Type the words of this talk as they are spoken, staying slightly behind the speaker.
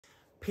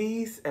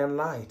Peace and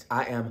light.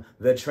 I am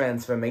the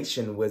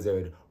Transformation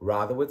Wizard,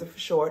 Ra the Wizard for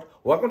short.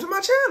 Welcome to my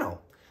channel.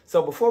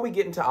 So before we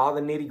get into all the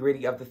nitty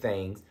gritty of the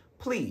things,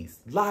 please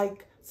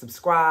like,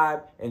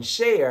 subscribe, and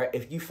share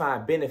if you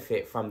find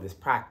benefit from this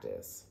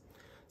practice.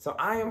 So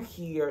I am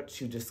here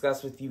to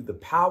discuss with you the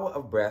power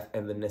of breath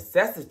and the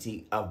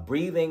necessity of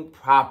breathing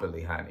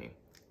properly, honey.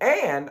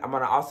 And I'm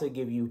going to also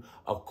give you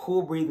a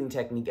cool breathing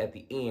technique at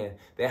the end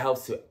that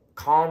helps to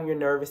calm your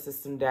nervous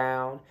system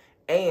down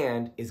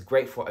and is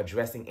great for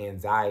addressing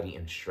anxiety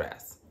and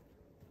stress.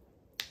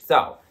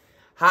 So,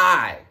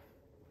 hi.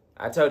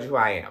 I told you who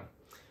I am.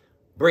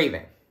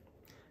 Breathing.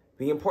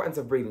 The importance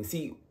of breathing.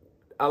 See,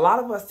 a lot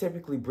of us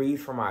typically breathe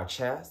from our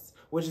chest,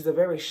 which is a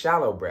very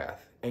shallow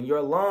breath. And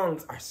your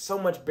lungs are so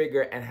much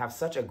bigger and have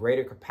such a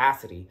greater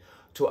capacity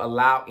to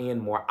allow in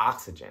more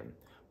oxygen.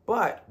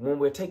 But when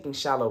we're taking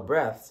shallow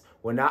breaths,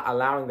 we're not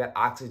allowing that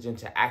oxygen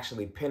to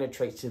actually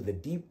penetrate to the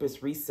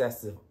deepest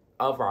recesses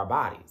of our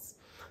bodies.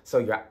 So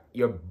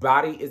your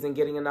body isn't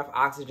getting enough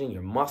oxygen,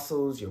 your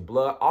muscles, your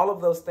blood, all of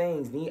those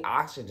things need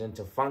oxygen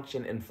to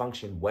function and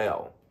function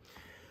well.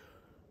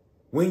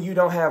 When you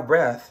don't have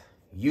breath,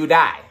 you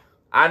die.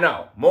 I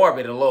know,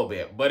 morbid a little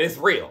bit, but it's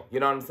real. You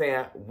know what I'm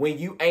saying? When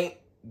you ain't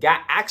got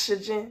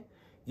oxygen,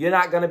 you're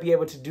not going to be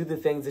able to do the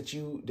things that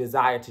you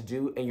desire to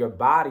do, and your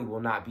body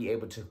will not be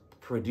able to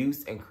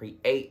produce and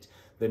create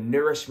the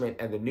nourishment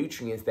and the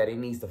nutrients that it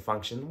needs to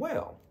function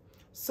well.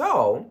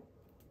 So,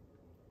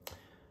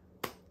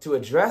 to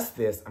address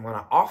this, I'm going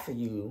to offer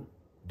you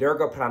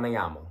Dirgha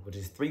Pranayama, which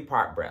is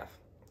 3-part breath.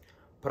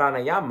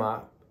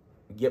 Pranayama,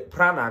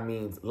 prana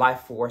means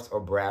life force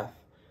or breath.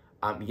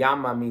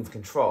 Yama means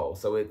control.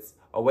 So it's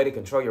a way to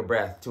control your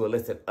breath to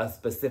elicit a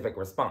specific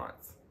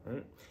response.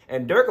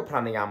 And Dirgha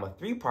Pranayama,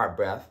 3-part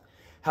breath,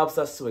 helps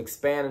us to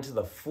expand into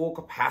the full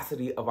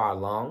capacity of our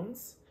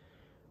lungs,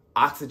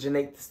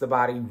 oxygenates the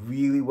body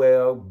really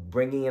well,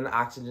 bringing in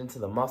oxygen to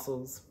the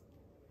muscles.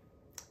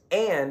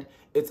 And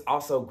it's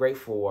also great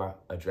for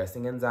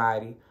addressing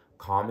anxiety,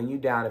 calming you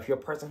down. If you're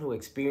a person who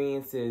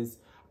experiences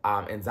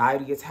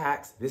anxiety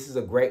attacks, this is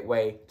a great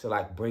way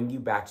to bring you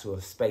back to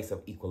a space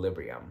of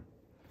equilibrium.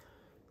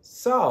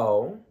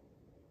 So,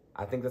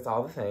 I think that's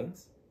all the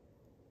things.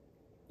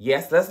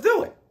 Yes, let's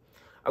do it.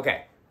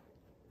 Okay.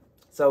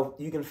 So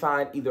you can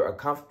find either a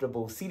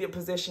comfortable seated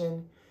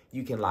position,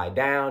 you can lie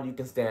down, you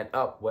can stand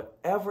up,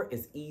 whatever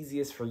is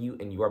easiest for you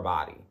in your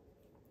body.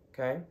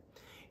 Okay?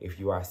 If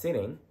you are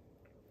sitting,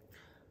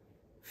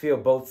 feel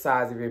both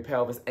sides of your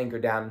pelvis anchor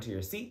down into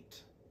your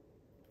seat.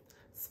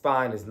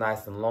 Spine is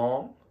nice and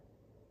long.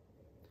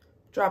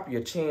 Drop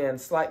your chin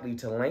slightly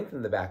to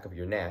lengthen the back of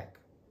your neck.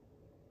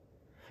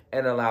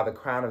 And allow the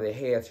crown of the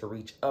head to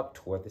reach up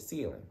toward the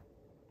ceiling.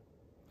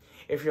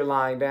 If you're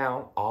lying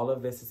down, all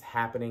of this is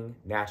happening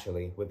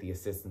naturally with the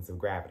assistance of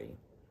gravity.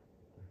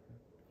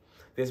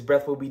 This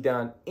breath will be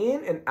done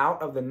in and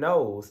out of the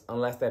nose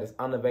unless that is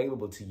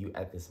unavailable to you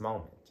at this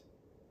moment.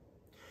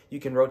 You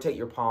can rotate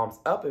your palms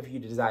up if you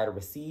desire to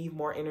receive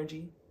more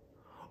energy,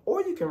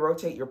 or you can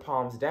rotate your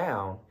palms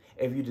down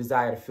if you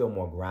desire to feel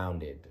more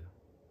grounded.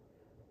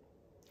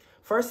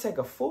 First, take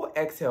a full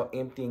exhale,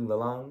 emptying the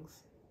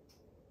lungs.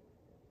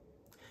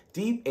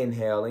 Deep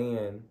inhale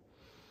in,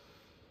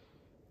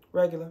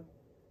 regular.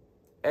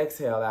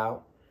 Exhale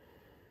out.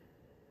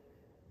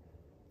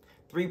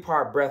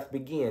 3-part breath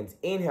begins.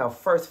 Inhale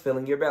first,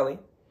 filling your belly,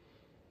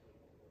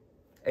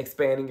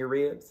 expanding your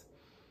ribs,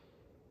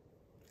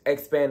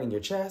 expanding your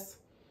chest.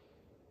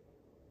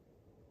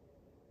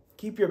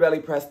 Keep your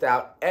belly pressed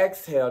out.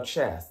 Exhale,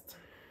 chest,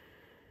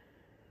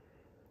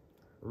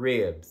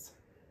 ribs.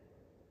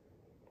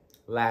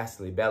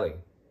 Lastly, belly.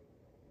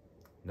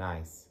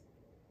 Nice.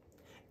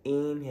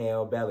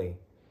 Inhale, belly,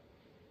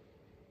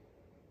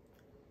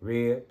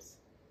 ribs,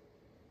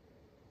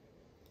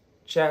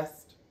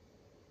 chest.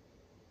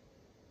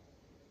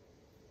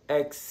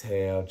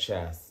 Exhale,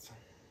 chest,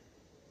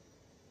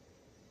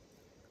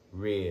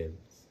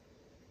 ribs,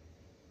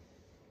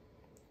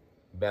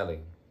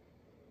 belly.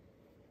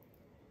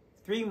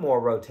 3 more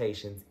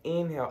rotations.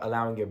 Inhale,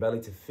 allowing your belly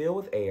to fill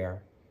with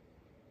air,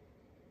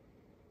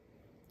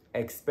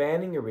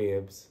 expanding your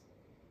ribs,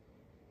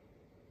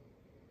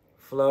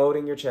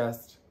 floating your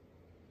chest.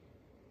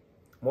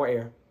 More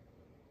air.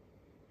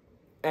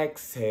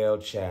 Exhale,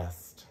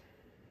 chest,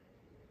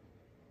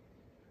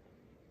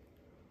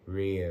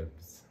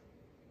 ribs,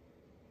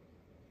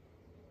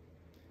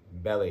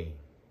 belly.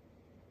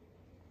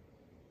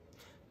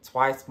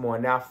 Twice more.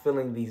 Now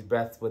filling these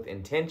breaths with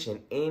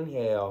intention.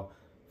 Inhale,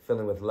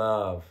 filling with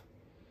love.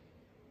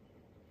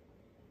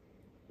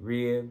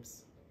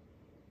 Ribs,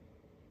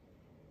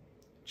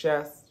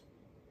 chest.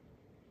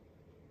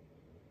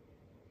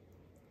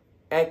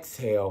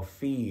 Exhale,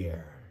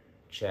 fear.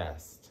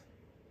 Chest,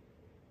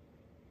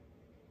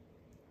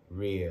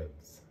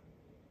 ribs,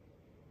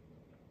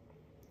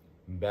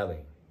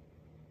 belly.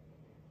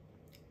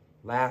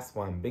 Last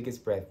one,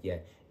 biggest breath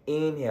yet.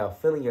 Inhale,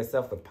 filling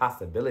yourself with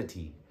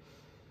possibility.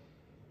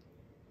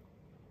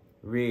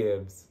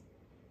 Ribs,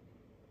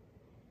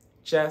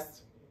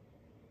 chest,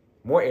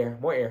 more air,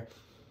 more air.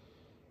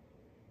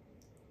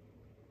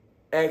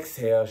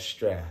 Exhale,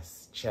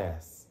 stress,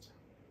 chest,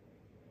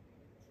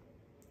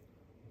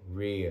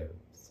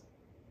 ribs,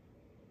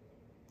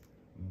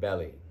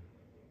 belly.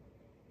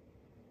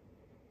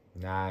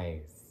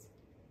 Nice.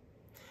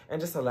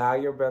 And just allow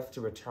your breath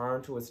to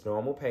return to its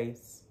normal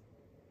pace.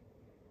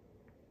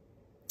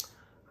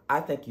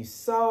 I thank you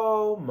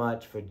so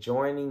much for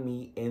joining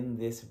me in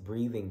this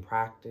breathing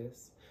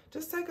practice.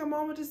 Just take a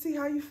moment to see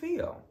how you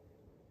feel.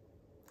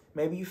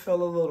 Maybe you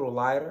feel a little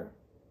lighter.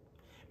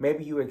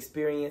 Maybe you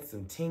experience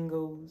some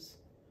tingles.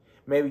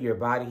 Maybe your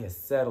body has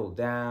settled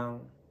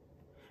down,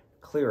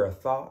 clearer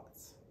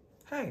thoughts.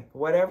 Hey,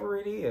 whatever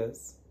it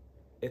is,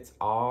 it's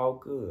all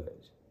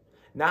good.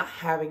 Not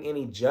having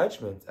any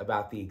judgments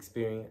about the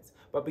experience,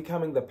 but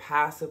becoming the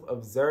passive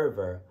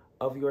observer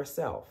of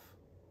yourself.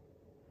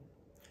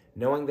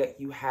 Knowing that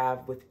you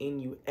have within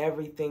you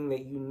everything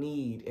that you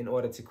need in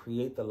order to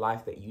create the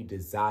life that you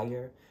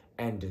desire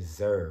and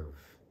deserve.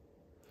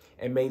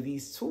 And may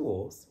these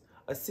tools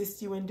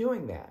assist you in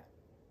doing that.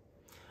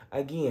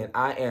 Again,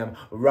 I am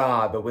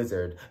Ra the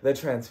Wizard, the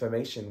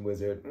Transformation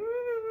Wizard.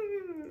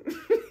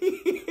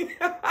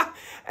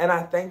 And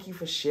I thank you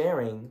for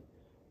sharing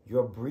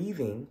your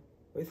breathing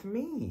with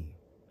me.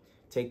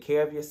 Take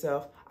care of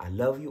yourself. I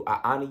love you.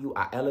 I honor you.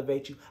 I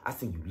elevate you. I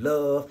send you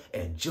love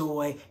and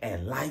joy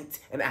and light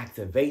and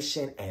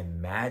activation and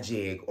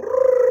magic.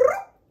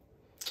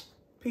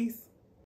 Peace.